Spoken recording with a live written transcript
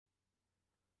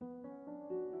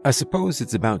I suppose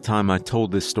it's about time I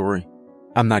told this story.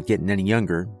 I'm not getting any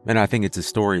younger, and I think it's a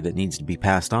story that needs to be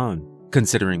passed on,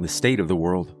 considering the state of the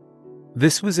world.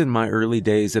 This was in my early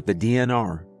days at the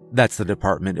DNR, that's the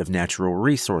Department of Natural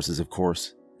Resources, of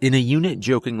course, in a unit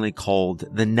jokingly called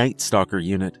the Night Stalker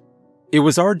Unit. It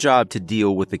was our job to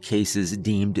deal with the cases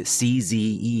deemed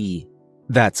CZE,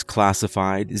 that's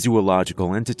Classified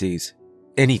Zoological Entities,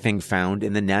 anything found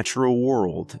in the natural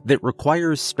world that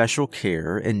requires special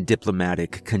care and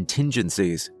diplomatic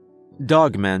contingencies.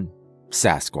 Dogmen,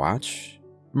 Sasquatch,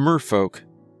 merfolk,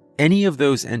 any of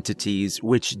those entities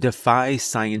which defy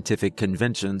scientific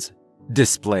conventions,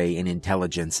 display an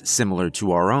intelligence similar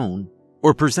to our own,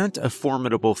 or present a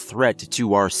formidable threat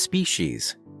to our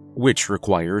species, which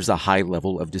requires a high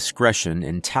level of discretion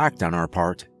and tact on our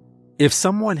part. If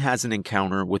someone has an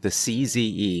encounter with a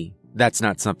CZE, that's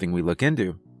not something we look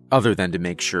into, other than to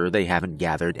make sure they haven't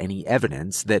gathered any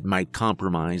evidence that might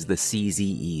compromise the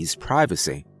CZE's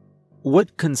privacy.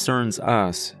 What concerns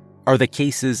us are the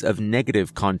cases of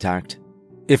negative contact.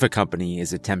 If a company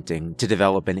is attempting to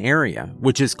develop an area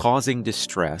which is causing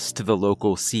distress to the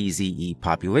local CZE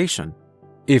population,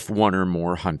 if one or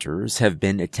more hunters have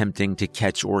been attempting to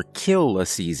catch or kill a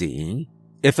CZE,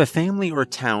 if a family or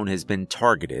town has been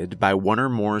targeted by one or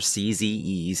more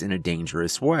CZEs in a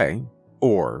dangerous way,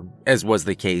 or, as was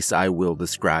the case I will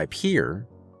describe here,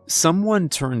 someone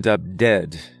turned up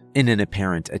dead in an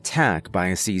apparent attack by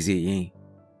a CZE.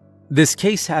 This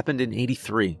case happened in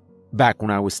 '83, back when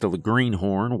I was still a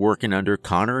greenhorn working under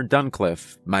Connor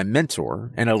Duncliffe, my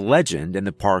mentor and a legend in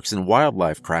the parks and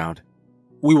wildlife crowd.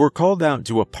 We were called out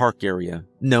to a park area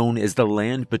known as the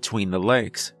Land Between the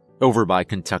Lakes, over by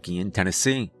Kentucky and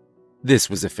Tennessee. This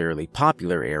was a fairly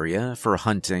popular area for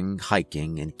hunting,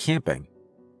 hiking, and camping.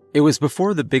 It was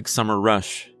before the big summer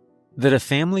rush that a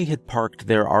family had parked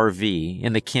their RV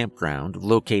in the campground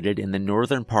located in the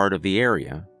northern part of the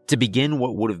area to begin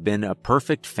what would have been a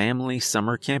perfect family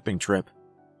summer camping trip.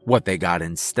 What they got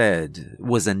instead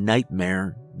was a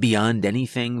nightmare beyond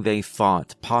anything they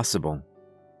thought possible.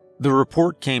 The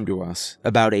report came to us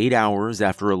about 8 hours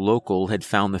after a local had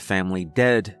found the family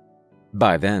dead.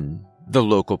 By then, the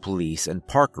local police and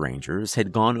park rangers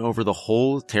had gone over the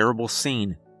whole terrible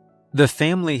scene. The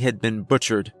family had been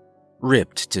butchered,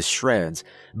 ripped to shreds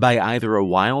by either a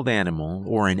wild animal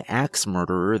or an axe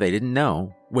murderer they didn't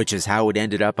know, which is how it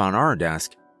ended up on our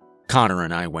desk. Connor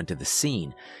and I went to the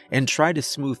scene and tried to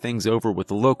smooth things over with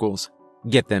the locals,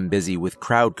 get them busy with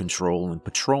crowd control and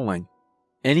patrolling.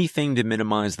 Anything to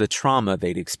minimize the trauma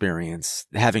they'd experienced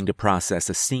having to process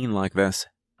a scene like this.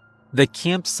 The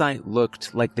campsite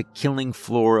looked like the killing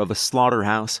floor of a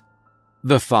slaughterhouse.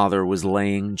 The father was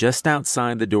laying just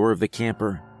outside the door of the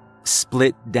camper,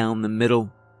 split down the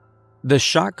middle. The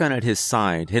shotgun at his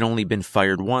side had only been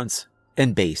fired once,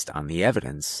 and based on the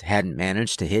evidence, hadn't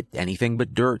managed to hit anything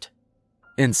but dirt.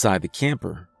 Inside the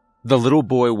camper, the little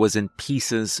boy was in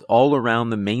pieces all around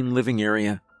the main living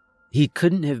area. He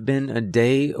couldn't have been a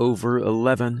day over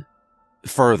 11.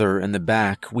 Further in the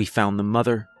back, we found the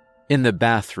mother, in the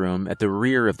bathroom at the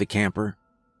rear of the camper.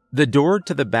 The door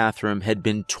to the bathroom had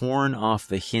been torn off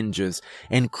the hinges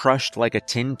and crushed like a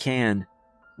tin can.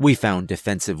 We found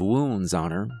defensive wounds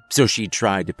on her, so she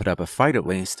tried to put up a fight at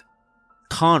least.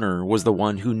 Connor was the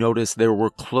one who noticed there were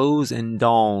clothes and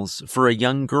dolls for a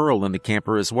young girl in the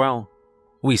camper as well.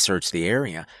 We searched the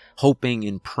area, hoping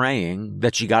and praying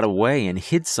that she got away and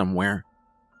hid somewhere.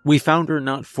 We found her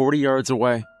not 40 yards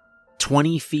away,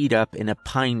 20 feet up in a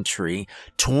pine tree,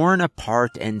 torn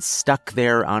apart and stuck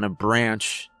there on a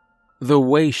branch. The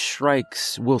way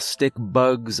shrikes will stick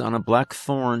bugs on a black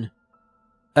thorn.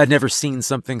 I'd never seen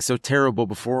something so terrible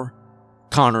before.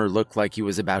 Connor looked like he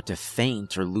was about to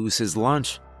faint or lose his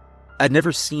lunch. I'd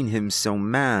never seen him so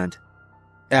mad.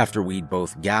 After we'd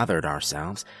both gathered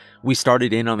ourselves, we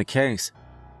started in on the case.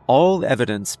 All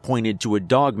evidence pointed to a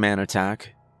dogman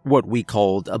attack, what we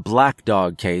called a black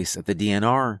dog case at the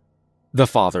DNR. The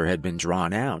father had been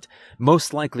drawn out,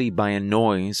 most likely by a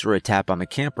noise or a tap on the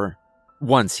camper.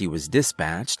 Once he was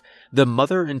dispatched, the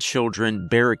mother and children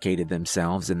barricaded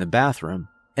themselves in the bathroom,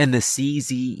 and the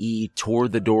CZE tore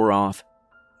the door off,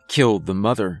 killed the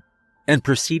mother, and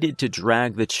proceeded to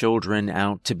drag the children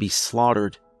out to be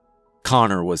slaughtered.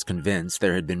 Connor was convinced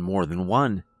there had been more than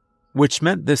one, which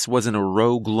meant this wasn't a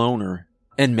rogue loner,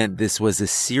 and meant this was a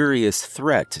serious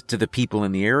threat to the people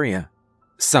in the area.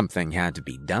 Something had to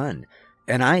be done,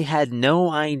 and I had no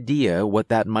idea what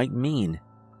that might mean.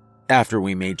 After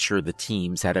we made sure the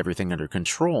teams had everything under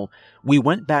control, we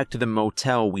went back to the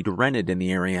motel we'd rented in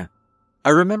the area. I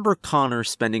remember Connor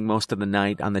spending most of the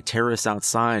night on the terrace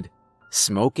outside,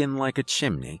 smoking like a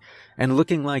chimney, and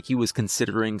looking like he was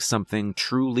considering something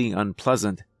truly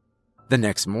unpleasant. The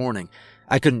next morning,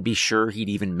 I couldn't be sure he'd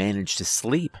even managed to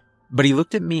sleep, but he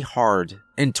looked at me hard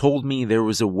and told me there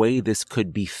was a way this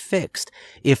could be fixed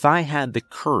if I had the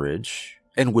courage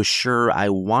and was sure I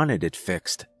wanted it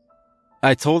fixed.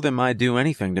 I told him I'd do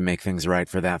anything to make things right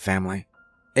for that family,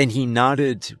 and he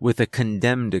nodded with a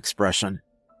condemned expression.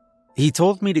 He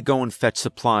told me to go and fetch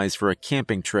supplies for a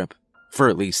camping trip for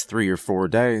at least 3 or 4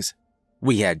 days.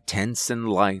 We had tents and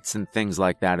lights and things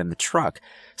like that in the truck,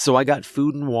 so I got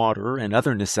food and water and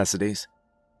other necessities.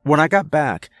 When I got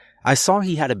back, I saw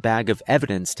he had a bag of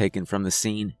evidence taken from the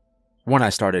scene. When I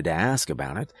started to ask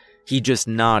about it, he just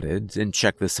nodded and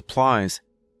checked the supplies.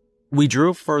 We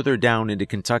drove further down into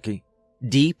Kentucky,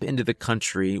 deep into the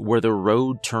country where the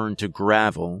road turned to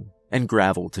gravel and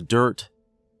gravel to dirt.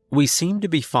 We seemed to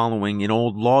be following an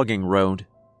old logging road.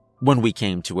 When we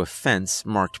came to a fence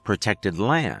marked protected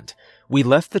land, we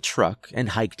left the truck and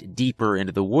hiked deeper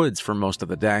into the woods for most of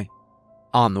the day.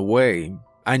 On the way,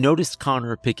 I noticed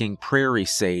Connor picking prairie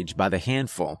sage by the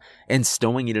handful and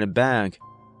stowing it in a bag.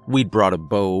 We'd brought a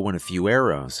bow and a few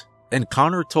arrows, and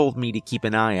Connor told me to keep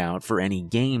an eye out for any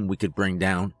game we could bring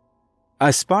down.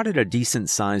 I spotted a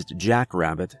decent-sized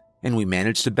jackrabbit, and we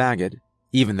managed to bag it,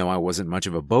 even though I wasn't much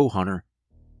of a bow hunter.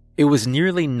 It was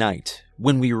nearly night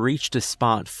when we reached a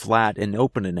spot flat and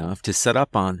open enough to set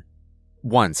up on.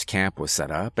 Once camp was set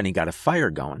up and he got a fire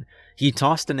going, he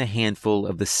tossed in a handful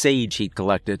of the sage he'd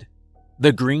collected.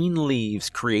 The green leaves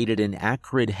created an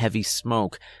acrid, heavy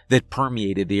smoke that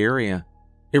permeated the area.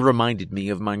 It reminded me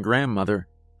of my grandmother,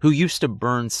 who used to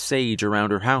burn sage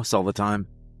around her house all the time.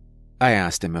 I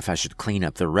asked him if I should clean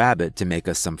up the rabbit to make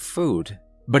us some food,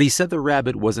 but he said the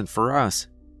rabbit wasn't for us.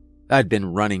 I'd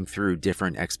been running through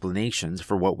different explanations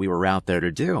for what we were out there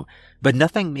to do, but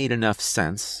nothing made enough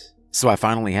sense, so I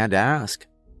finally had to ask.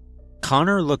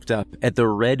 Connor looked up at the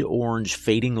red-orange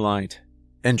fading light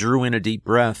and drew in a deep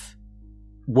breath.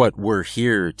 "What we're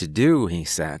here to do," he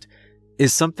said,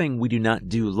 "is something we do not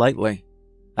do lightly.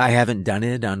 I haven't done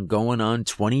it on going on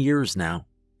 20 years now,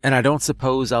 and I don't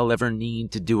suppose I'll ever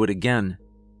need to do it again.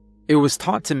 It was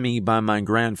taught to me by my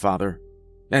grandfather,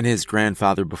 and his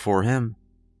grandfather before him.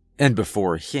 And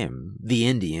before him, the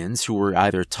Indians who were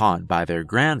either taught by their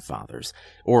grandfathers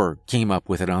or came up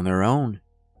with it on their own.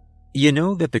 You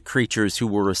know that the creatures who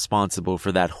were responsible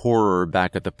for that horror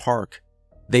back at the park,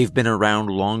 they've been around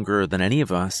longer than any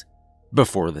of us,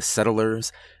 before the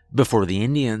settlers, before the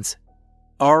Indians.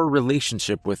 Our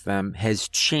relationship with them has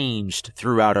changed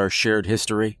throughout our shared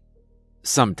history.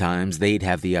 Sometimes they'd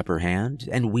have the upper hand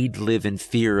and we'd live in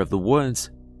fear of the woods.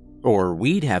 Or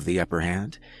we'd have the upper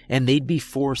hand, and they'd be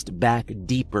forced back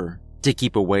deeper to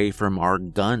keep away from our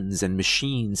guns and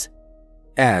machines.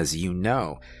 As you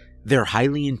know, they're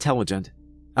highly intelligent,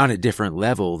 on a different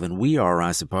level than we are,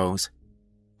 I suppose.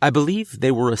 I believe they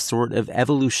were a sort of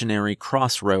evolutionary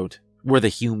crossroad, where the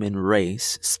human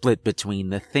race split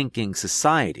between the thinking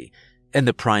society and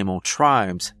the primal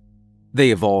tribes.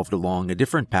 They evolved along a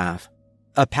different path,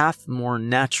 a path more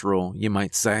natural, you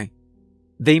might say.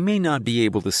 They may not be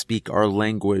able to speak our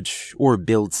language or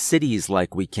build cities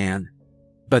like we can,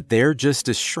 but they're just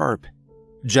as sharp,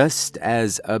 just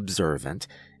as observant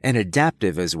and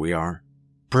adaptive as we are,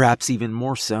 perhaps even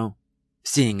more so,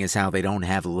 seeing as how they don't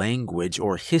have language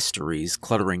or histories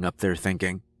cluttering up their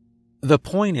thinking. The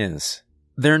point is,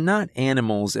 they're not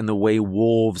animals in the way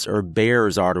wolves or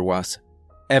bears are to us.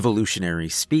 Evolutionary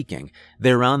speaking,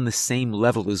 they're on the same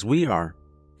level as we are.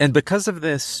 And because of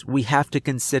this, we have to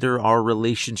consider our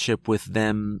relationship with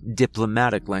them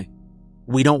diplomatically.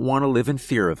 We don't want to live in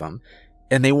fear of them,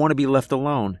 and they want to be left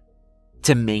alone.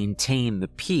 To maintain the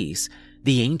peace,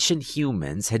 the ancient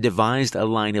humans had devised a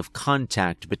line of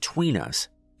contact between us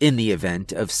in the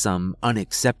event of some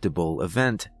unacceptable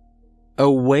event. A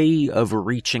way of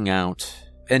reaching out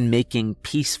and making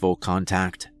peaceful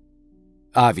contact.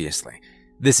 Obviously,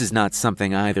 this is not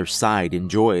something either side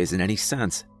enjoys in any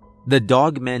sense. The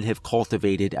dogmen have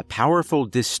cultivated a powerful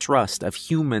distrust of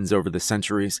humans over the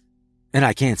centuries, and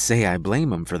I can't say I blame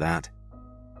them for that.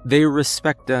 They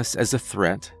respect us as a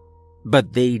threat,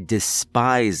 but they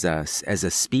despise us as a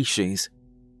species.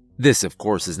 This, of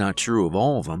course, is not true of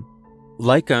all of them.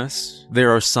 Like us,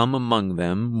 there are some among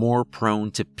them more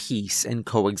prone to peace and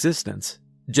coexistence,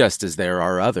 just as there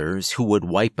are others who would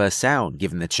wipe us out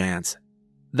given the chance.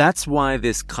 That's why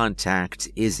this contact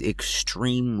is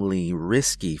extremely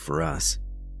risky for us.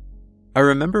 I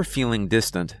remember feeling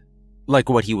distant, like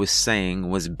what he was saying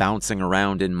was bouncing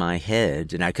around in my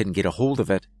head and I couldn't get a hold of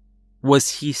it.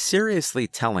 Was he seriously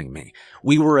telling me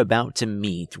we were about to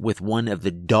meet with one of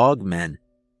the dogmen,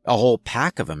 a whole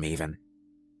pack of them even,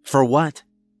 For what?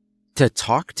 To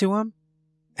talk to him?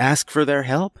 Ask for their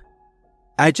help?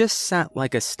 I just sat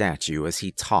like a statue as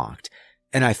he talked,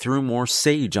 and I threw more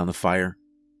sage on the fire.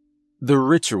 The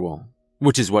ritual,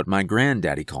 which is what my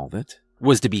granddaddy called it,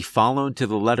 was to be followed to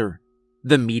the letter.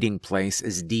 The meeting place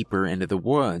is deeper into the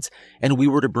woods, and we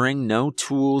were to bring no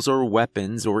tools or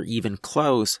weapons or even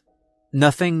clothes.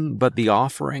 Nothing but the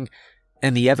offering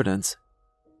and the evidence.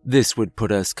 This would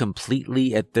put us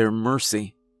completely at their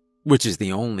mercy, which is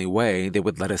the only way they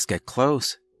would let us get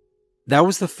close. That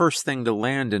was the first thing to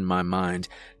land in my mind.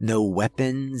 No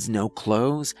weapons, no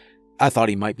clothes. I thought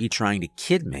he might be trying to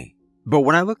kid me. But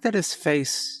when I looked at his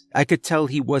face, I could tell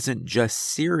he wasn't just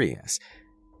serious.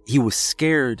 He was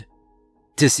scared.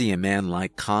 To see a man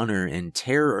like Connor in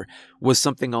terror was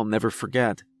something I'll never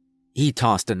forget. He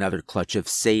tossed another clutch of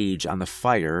sage on the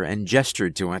fire and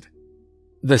gestured to it.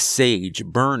 The sage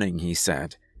burning, he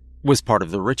said, was part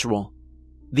of the ritual.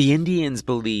 The Indians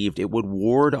believed it would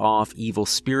ward off evil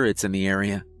spirits in the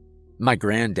area. My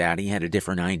granddaddy had a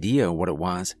different idea what it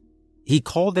was. He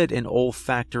called it an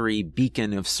olfactory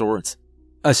beacon of sorts,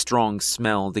 a strong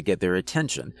smell to get their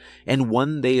attention, and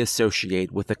one they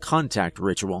associate with the contact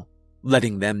ritual,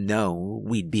 letting them know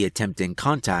we'd be attempting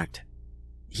contact.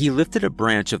 He lifted a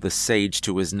branch of the sage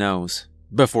to his nose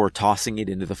before tossing it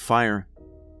into the fire.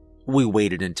 We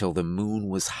waited until the moon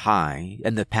was high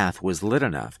and the path was lit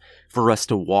enough for us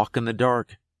to walk in the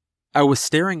dark. I was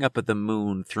staring up at the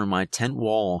moon through my tent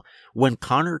wall when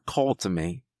Connor called to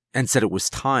me and said it was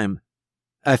time.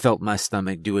 I felt my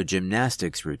stomach do a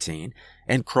gymnastics routine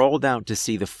and crawled out to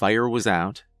see the fire was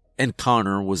out and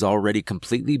Connor was already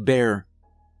completely bare.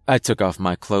 I took off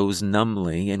my clothes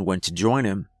numbly and went to join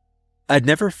him. I'd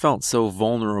never felt so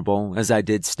vulnerable as I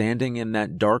did standing in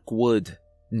that dark wood,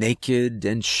 naked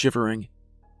and shivering.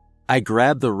 I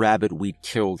grabbed the rabbit we'd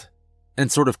killed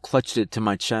and sort of clutched it to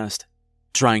my chest,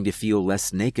 trying to feel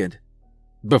less naked.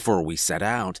 Before we set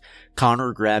out,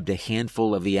 Connor grabbed a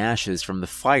handful of the ashes from the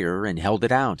fire and held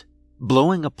it out,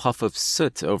 blowing a puff of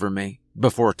soot over me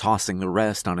before tossing the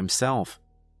rest on himself.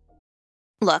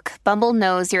 Look, Bumble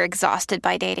knows you're exhausted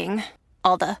by dating.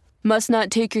 All the, must not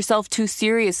take yourself too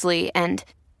seriously, and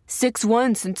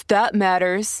 6'1" since that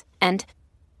matters, and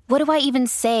what do I even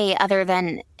say other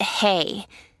than, hey?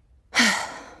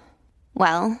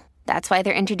 Well, that's why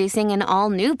they're introducing an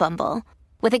all-new Bumble,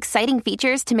 with exciting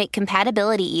features to make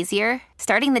compatibility easier,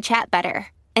 starting the chat better,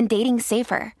 and dating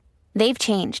safer. They've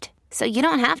changed, so you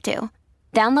don't have to.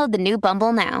 Download the new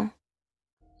Bumble now.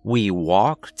 We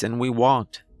walked and we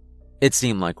walked. It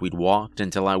seemed like we'd walked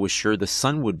until I was sure the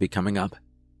sun would be coming up.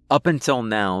 Up until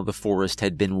now, the forest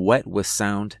had been wet with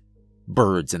sound.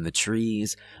 Birds in the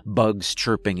trees, bugs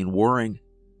chirping and whirring,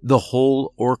 the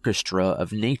whole orchestra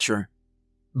of nature.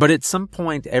 But at some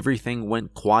point, everything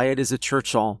went quiet as a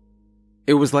church hall.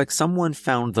 It was like someone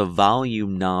found the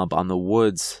volume knob on the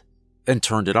woods and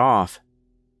turned it off.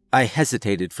 I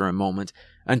hesitated for a moment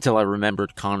until I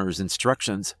remembered Connor's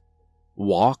instructions.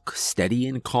 Walk steady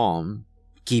and calm.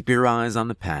 Keep your eyes on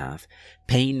the path.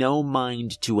 Pay no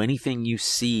mind to anything you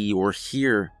see or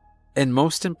hear. And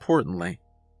most importantly,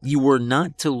 you were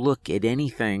not to look at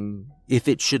anything if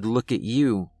it should look at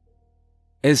you.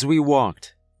 As we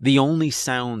walked, the only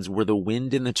sounds were the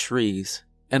wind in the trees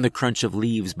and the crunch of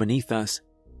leaves beneath us,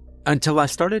 until I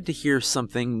started to hear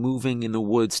something moving in the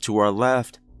woods to our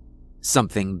left.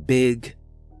 Something big.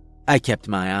 I kept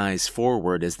my eyes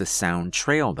forward as the sound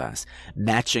trailed us,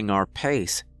 matching our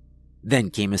pace.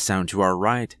 Then came a sound to our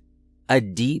right, a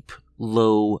deep,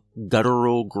 low,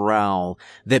 guttural growl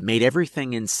that made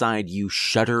everything inside you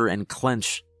shudder and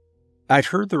clench. I'd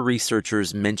heard the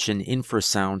researchers mention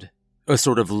infrasound, a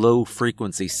sort of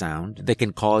low-frequency sound that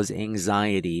can cause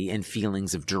anxiety and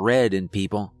feelings of dread in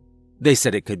people. They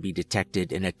said it could be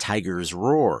detected in a tiger's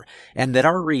roar, and that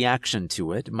our reaction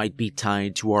to it might be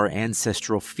tied to our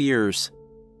ancestral fears.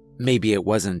 Maybe it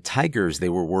wasn't tigers they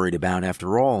were worried about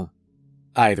after all.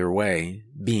 Either way,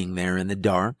 being there in the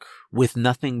dark, with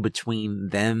nothing between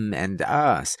them and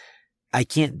us, I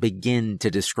can't begin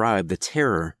to describe the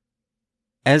terror.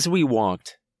 As we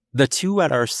walked, the two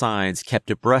at our sides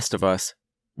kept abreast of us.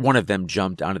 One of them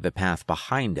jumped onto the path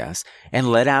behind us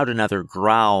and let out another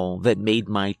growl that made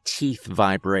my teeth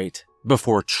vibrate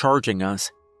before charging us.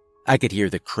 I could hear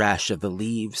the crash of the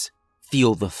leaves,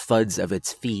 feel the thuds of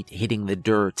its feet hitting the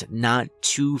dirt not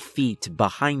 2 feet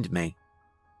behind me.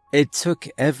 It took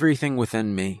everything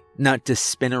within me not to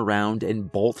spin around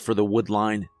and bolt for the wood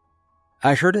line.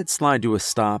 I heard it slide to a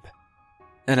stop,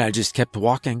 and I just kept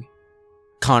walking.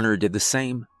 Connor did the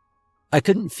same. I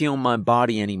couldn't feel my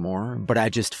body anymore, but I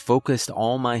just focused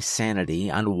all my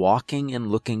sanity on walking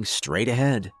and looking straight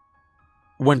ahead.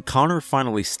 When Connor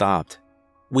finally stopped,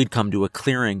 we'd come to a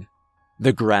clearing.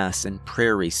 The grass and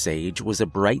prairie sage was a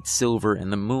bright silver in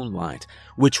the moonlight,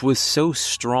 which was so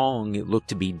strong it looked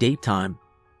to be daytime.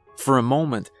 For a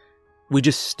moment, we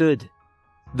just stood.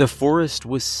 The forest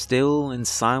was still and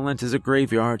silent as a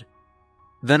graveyard.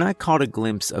 Then I caught a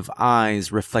glimpse of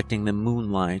eyes reflecting the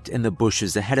moonlight in the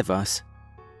bushes ahead of us.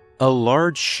 A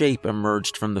large shape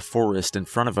emerged from the forest in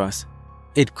front of us.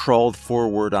 It crawled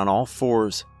forward on all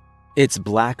fours, its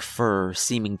black fur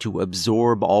seeming to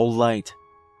absorb all light.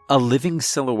 A living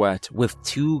silhouette with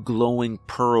two glowing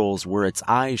pearls where its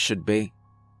eyes should be.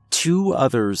 Two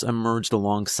others emerged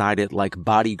alongside it like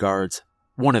bodyguards.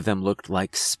 One of them looked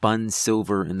like spun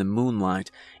silver in the moonlight,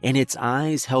 and its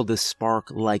eyes held a spark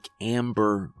like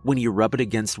amber when you rub it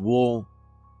against wool.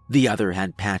 The other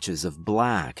had patches of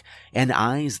black and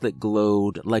eyes that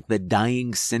glowed like the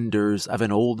dying cinders of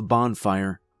an old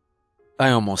bonfire. I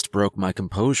almost broke my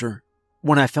composure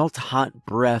when I felt hot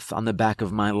breath on the back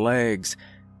of my legs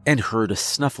and heard a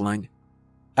snuffling.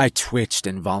 I twitched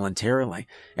involuntarily,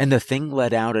 and the thing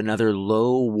let out another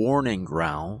low warning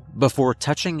growl before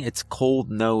touching its cold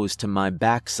nose to my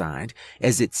backside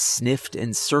as it sniffed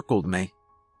and circled me.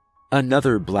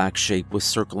 Another black shape was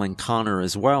circling Connor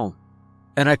as well,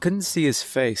 and I couldn't see his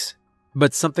face,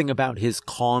 but something about his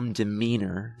calm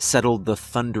demeanor settled the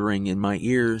thundering in my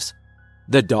ears.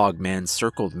 The dogman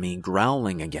circled me,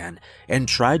 growling again, and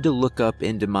tried to look up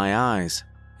into my eyes,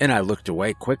 and I looked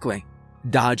away quickly,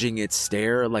 dodging its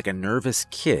stare like a nervous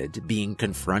kid being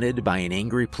confronted by an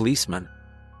angry policeman.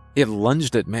 It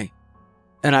lunged at me,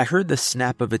 and I heard the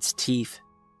snap of its teeth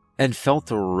and felt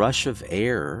a rush of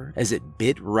air as it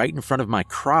bit right in front of my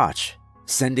crotch,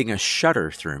 sending a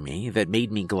shudder through me that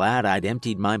made me glad I'd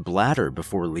emptied my bladder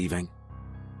before leaving.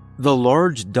 The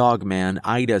large dogman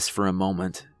eyed us for a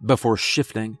moment before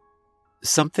shifting.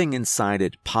 Something inside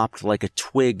it popped like a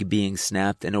twig being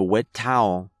snapped in a wet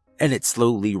towel, and it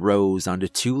slowly rose onto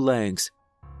two legs.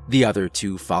 The other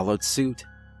two followed suit.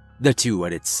 The two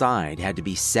at its side had to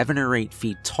be 7 or 8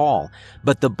 feet tall,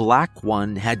 but the black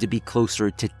one had to be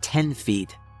closer to 10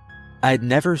 feet. I'd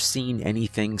never seen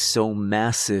anything so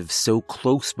massive so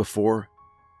close before.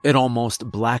 It almost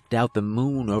blacked out the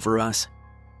moon over us.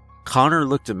 Connor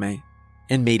looked at me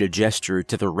and made a gesture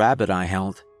to the rabbit I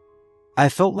held. I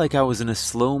felt like I was in a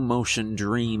slow-motion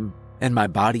dream, and my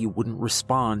body wouldn't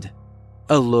respond.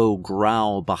 A low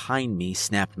growl behind me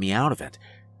snapped me out of it,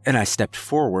 and I stepped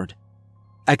forward.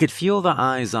 I could feel the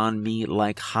eyes on me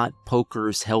like hot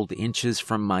pokers held inches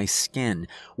from my skin,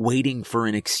 waiting for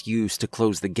an excuse to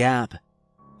close the gap.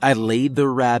 I laid the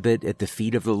rabbit at the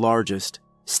feet of the largest,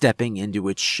 stepping into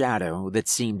its shadow that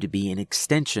seemed to be an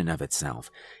extension of itself,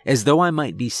 as though I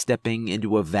might be stepping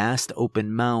into a vast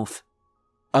open mouth.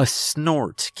 A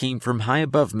snort came from high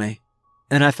above me,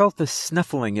 and I felt the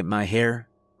snuffling at my hair.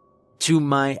 To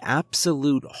my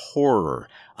absolute horror,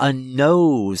 a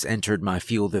nose entered my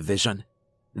field of vision,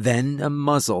 then a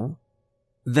muzzle,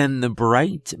 then the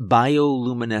bright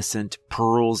bioluminescent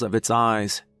pearls of its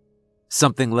eyes.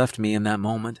 Something left me in that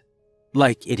moment,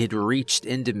 like it had reached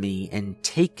into me and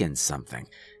taken something.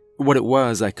 What it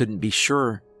was, I couldn't be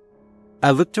sure.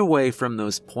 I looked away from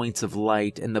those points of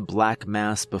light in the black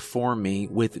mass before me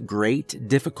with great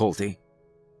difficulty.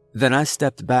 Then I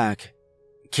stepped back,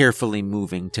 carefully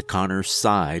moving to Connor's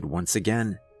side once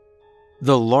again.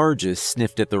 The largest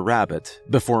sniffed at the rabbit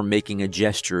before making a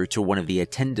gesture to one of the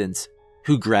attendants,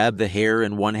 who grabbed the hair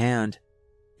in one hand.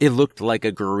 It looked like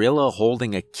a gorilla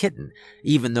holding a kitten,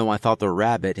 even though I thought the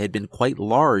rabbit had been quite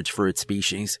large for its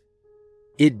species.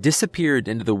 It disappeared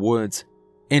into the woods,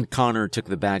 and Connor took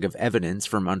the bag of evidence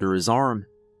from under his arm.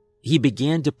 He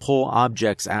began to pull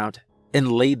objects out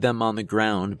and laid them on the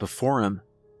ground before him.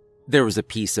 There was a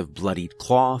piece of bloodied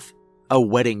cloth, a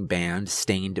wedding band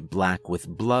stained black with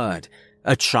blood,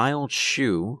 a child's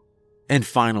shoe, and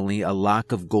finally a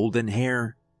lock of golden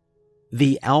hair.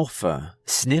 The alpha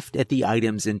sniffed at the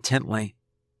items intently,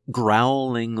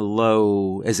 growling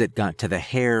low as it got to the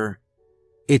hair.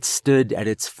 It stood at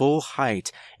its full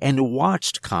height and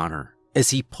watched Connor as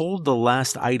he pulled the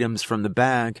last items from the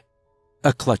bag.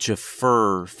 A clutch of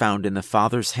fur found in the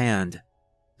father's hand,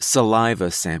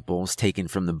 saliva samples taken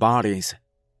from the bodies,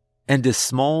 and a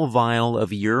small vial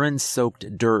of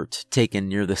urine-soaked dirt taken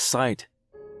near the site.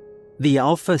 The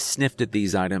alpha sniffed at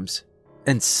these items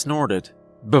and snorted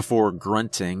before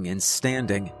grunting and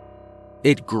standing.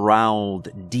 It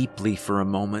growled deeply for a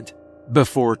moment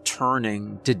before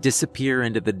turning to disappear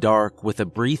into the dark with a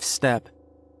brief step,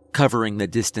 covering the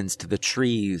distance to the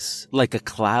trees like a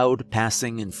cloud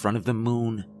passing in front of the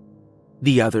moon.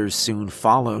 The others soon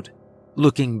followed,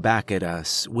 looking back at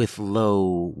us with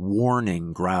low,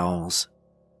 warning growls.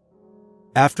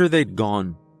 After they'd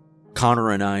gone,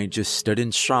 Connor and I just stood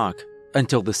in shock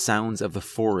until the sounds of the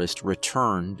forest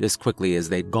returned as quickly as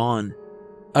they'd gone.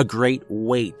 A great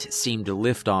weight seemed to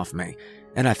lift off me,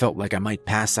 and I felt like I might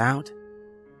pass out.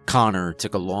 Connor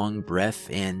took a long breath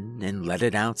in and let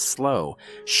it out slow,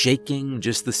 shaking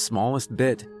just the smallest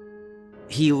bit.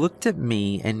 He looked at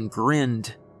me and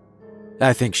grinned.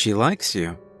 "I think she likes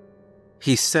you,"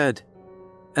 he said,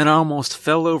 and I almost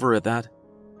fell over at that,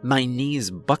 my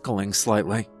knees buckling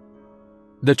slightly.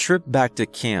 The trip back to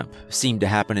camp seemed to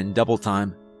happen in double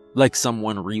time, like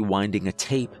someone rewinding a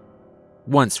tape.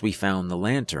 Once we found the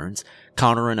lanterns,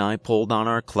 Connor and I pulled on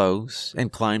our clothes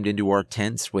and climbed into our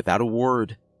tents without a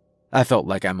word. I felt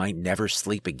like I might never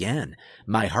sleep again,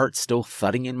 my heart still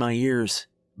thudding in my ears,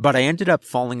 but I ended up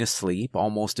falling asleep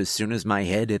almost as soon as my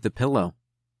head hit the pillow.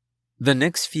 The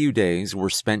next few days were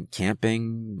spent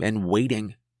camping and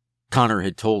waiting. Connor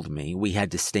had told me we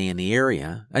had to stay in the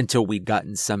area until we'd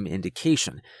gotten some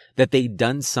indication that they'd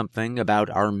done something about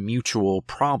our mutual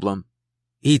problem.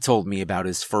 He told me about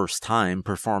his first time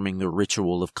performing the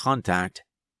ritual of contact.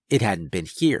 It hadn't been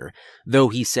here, though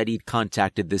he said he'd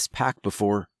contacted this pack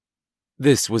before.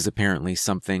 This was apparently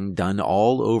something done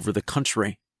all over the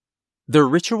country. The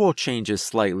ritual changes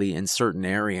slightly in certain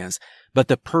areas, but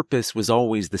the purpose was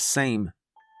always the same.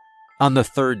 On the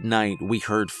third night, we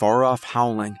heard far-off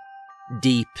howling,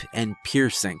 deep and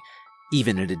piercing,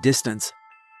 even at a distance.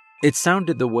 It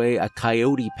sounded the way a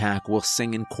coyote pack will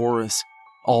sing in chorus,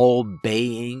 all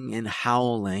baying and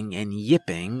howling and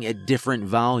yipping at different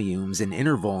volumes and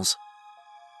intervals.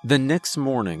 The next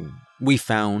morning, we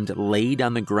found laid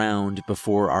on the ground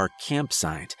before our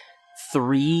campsite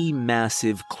 3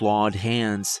 massive clawed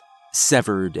hands,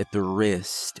 severed at the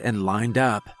wrist and lined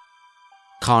up.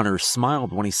 Connor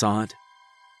smiled when he saw it.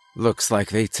 "Looks like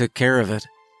they took care of it,"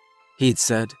 he'd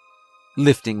said,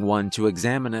 lifting one to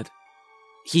examine it.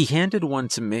 He handed one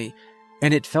to me,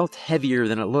 and it felt heavier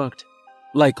than it looked,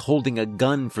 like holding a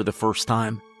gun for the first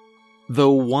time.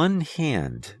 Though one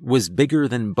hand was bigger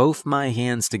than both my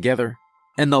hands together,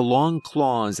 and the long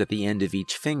claws at the end of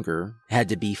each finger had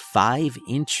to be 5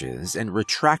 inches and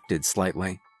retracted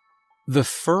slightly. The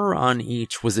fur on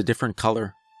each was a different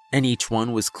color, and each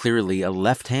one was clearly a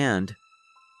left hand.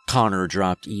 Connor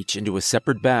dropped each into a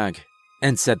separate bag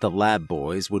and said the lab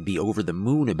boys would be over the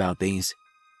moon about these.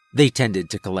 They tended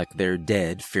to collect their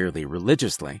dead fairly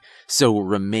religiously, so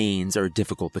remains are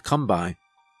difficult to come by.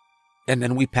 And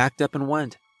then we packed up and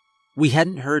went. We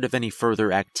hadn't heard of any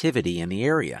further activity in the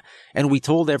area, and we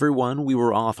told everyone we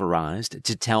were authorized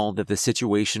to tell that the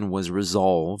situation was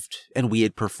resolved and we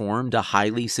had performed a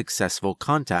highly successful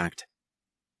contact.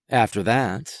 After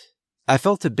that, I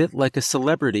felt a bit like a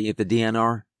celebrity at the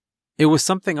DNR. It was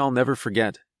something I'll never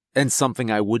forget, and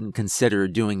something I wouldn't consider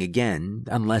doing again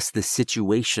unless the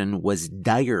situation was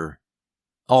dire.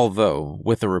 Although,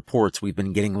 with the reports we've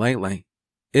been getting lately,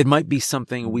 it might be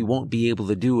something we won't be able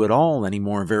to do at all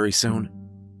anymore very soon.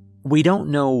 We don't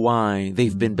know why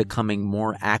they've been becoming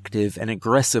more active and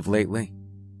aggressive lately,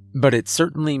 but it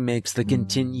certainly makes the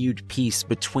continued peace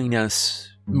between us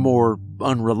more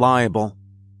unreliable,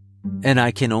 and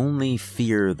I can only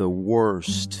fear the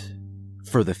worst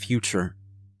for the future.